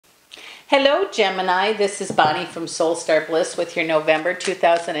Hello Gemini, this is Bonnie from Soul Star Bliss with your November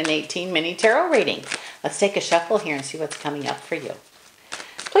 2018 mini tarot reading. Let's take a shuffle here and see what's coming up for you.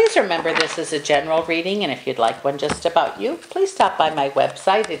 Please remember this is a general reading, and if you'd like one just about you, please stop by my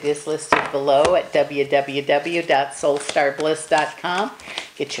website. It is listed below at www.soulstarbliss.com.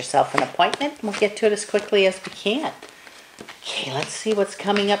 Get yourself an appointment and we'll get to it as quickly as we can. Okay, let's see what's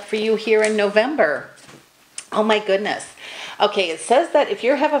coming up for you here in November. Oh my goodness. Okay, it says that if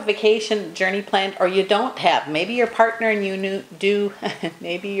you have a vacation journey planned or you don't have, maybe your partner and you need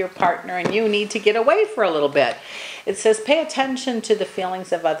to get away for a little bit. It says pay attention to the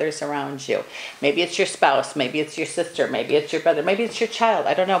feelings of others around you. Maybe it's your spouse, maybe it's your sister, maybe it's your brother, maybe it's your child.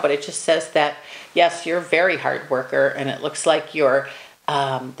 I don't know, but it just says that, yes, you're a very hard worker, and it looks like you're,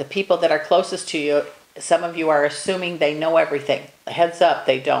 the people that are closest to you, some of you are assuming they know everything. Heads up,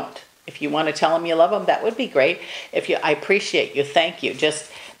 they don't. If you want to tell them you love them, that would be great. I appreciate you, thank you.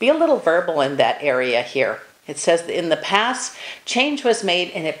 Just be a little verbal in that area here. It says in the past, change was made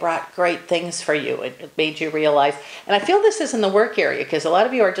and it brought great things for you. It made you realize, and I feel this is in the work area because a lot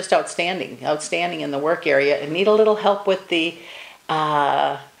of you are just outstanding in the work area and need a little help with the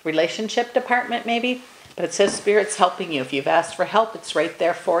relationship department maybe. But it says Spirit's helping you. If you've asked for help, it's right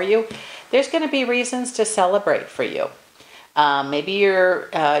there for you. There's going to be reasons to celebrate for you. Maybe you're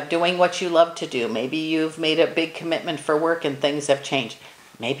doing what you love to do. Maybe you've made a big commitment for work and things have changed.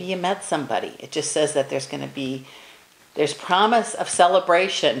 Maybe you met somebody. It just says that there's promise of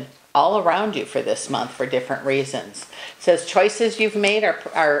celebration all around you for this month for different reasons. It says choices you've made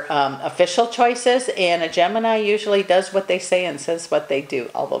are official choices, and a Gemini usually does what they say and says what they do.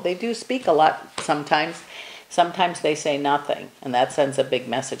 Although they do speak a lot sometimes. Sometimes they say nothing, and that sends a big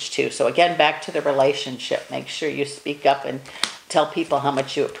message too. So again, back to the relationship. Make sure you speak up and tell people how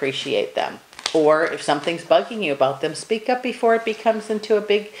much you appreciate them. Or if something's bugging you about them, speak up before it becomes into a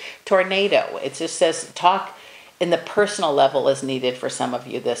big tornado. It just says talk in the personal level is needed for some of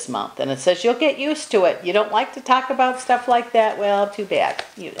you this month. And it says you'll get used to it. You don't like to talk about stuff like that? Well, too bad.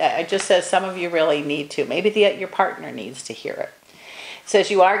 It just says some of you really need to. Maybe your partner needs to hear it. It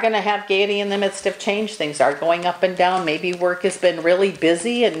says you are going to have gaiety in the midst of change. Things are going up and down. Maybe work has been really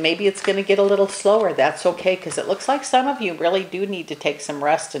busy and maybe it's going to get a little slower. That's okay, because it looks like some of you really do need to take some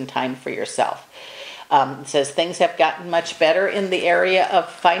rest and time for yourself. It says things have gotten much better in the area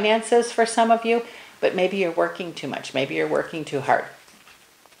of finances for some of you, but maybe you're working too much. Maybe you're working too hard.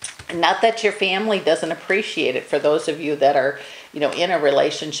 Not that your family doesn't appreciate it for those of you that are, in a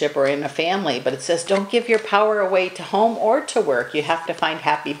relationship or in a family, but it says don't give your power away to home or to work. You have to find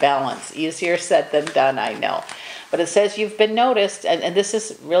happy balance. Easier said than done, I know. But it says you've been noticed, and this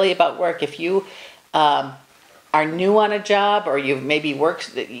is really about work. If you are new on a job or you've maybe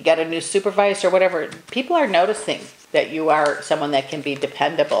worked, you got a new supervisor or whatever, people are noticing that you are someone that can be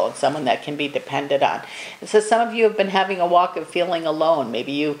dependable and someone that can be depended on. It says some of you have been having a walk of feeling alone.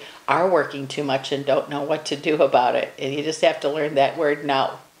 Maybe you are working too much and don't know what to do about it. And you just have to learn that word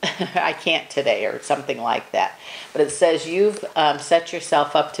no. I can't today, or something like that. But it says you've set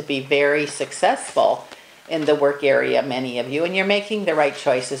yourself up to be very successful in the work area, many of you, and you're making the right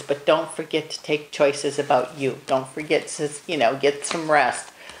choices, but don't forget to take choices about you. Don't forget to, get some rest.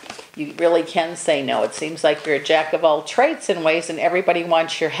 You really can say no. It seems like you're a jack of all trades in ways, and everybody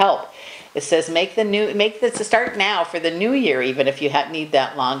wants your help. It says make this a start now for the new year, even if you need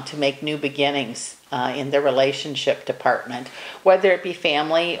that long to make new beginnings in the relationship department, whether it be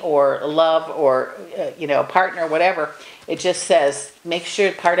family or love or a partner, whatever. It just says make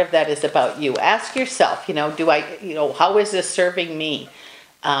sure part of that is about you. Ask yourself, how is this serving me?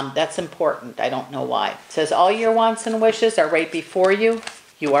 That's important. I don't know why. It says all your wants and wishes are right before you.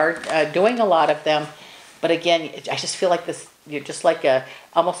 You are doing a lot of them, but again, I just feel like this. You're just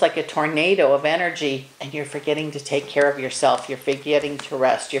almost like a tornado of energy, and you're forgetting to take care of yourself. You're forgetting to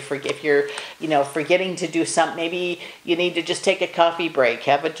rest. If you're forgetting to do something, maybe you need to just take a coffee break,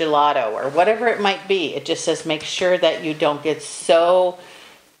 have a gelato, or whatever it might be. It just says make sure that you don't get so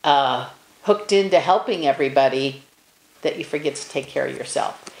hooked into helping everybody that you forget to take care of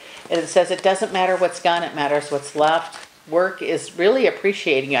yourself. And it says it doesn't matter what's gone; it matters what's left. Work is really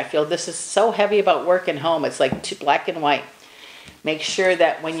appreciating you. I feel this is so heavy about work and home. It's like black and white. Make sure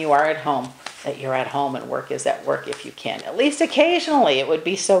that when you are at home, that you're at home and work is at work if you can. At least occasionally, it would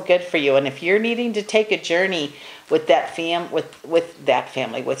be so good for you. And if you're needing to take a journey with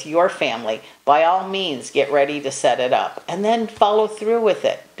with your family, by all means, get ready to set it up and then follow through with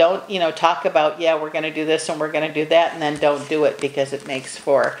it. Don't, talk about, we're going to do this and we're going to do that, and then don't do it, because it makes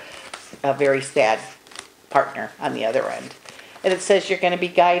for a very sad partner on the other end. And it says you're going to be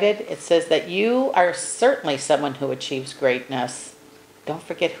guided. It says that you are certainly someone who achieves greatness. Don't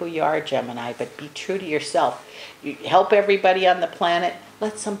forget who you are, Gemini, but be true to yourself. You help everybody on the planet.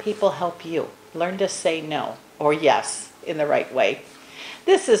 Let some people help you. Learn to say no or yes in the right way.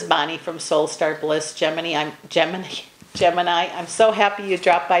 This is Bonnie from Soul Star Bliss, Gemini. I'm so happy you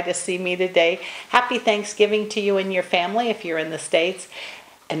dropped by to see me today. Happy Thanksgiving to you and your family if you're in the States,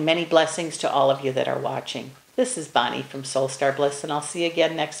 and many blessings to all of you that are watching. This is Bonnie from Soul Star Bliss, and I'll see you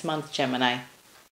again next month, Gemini.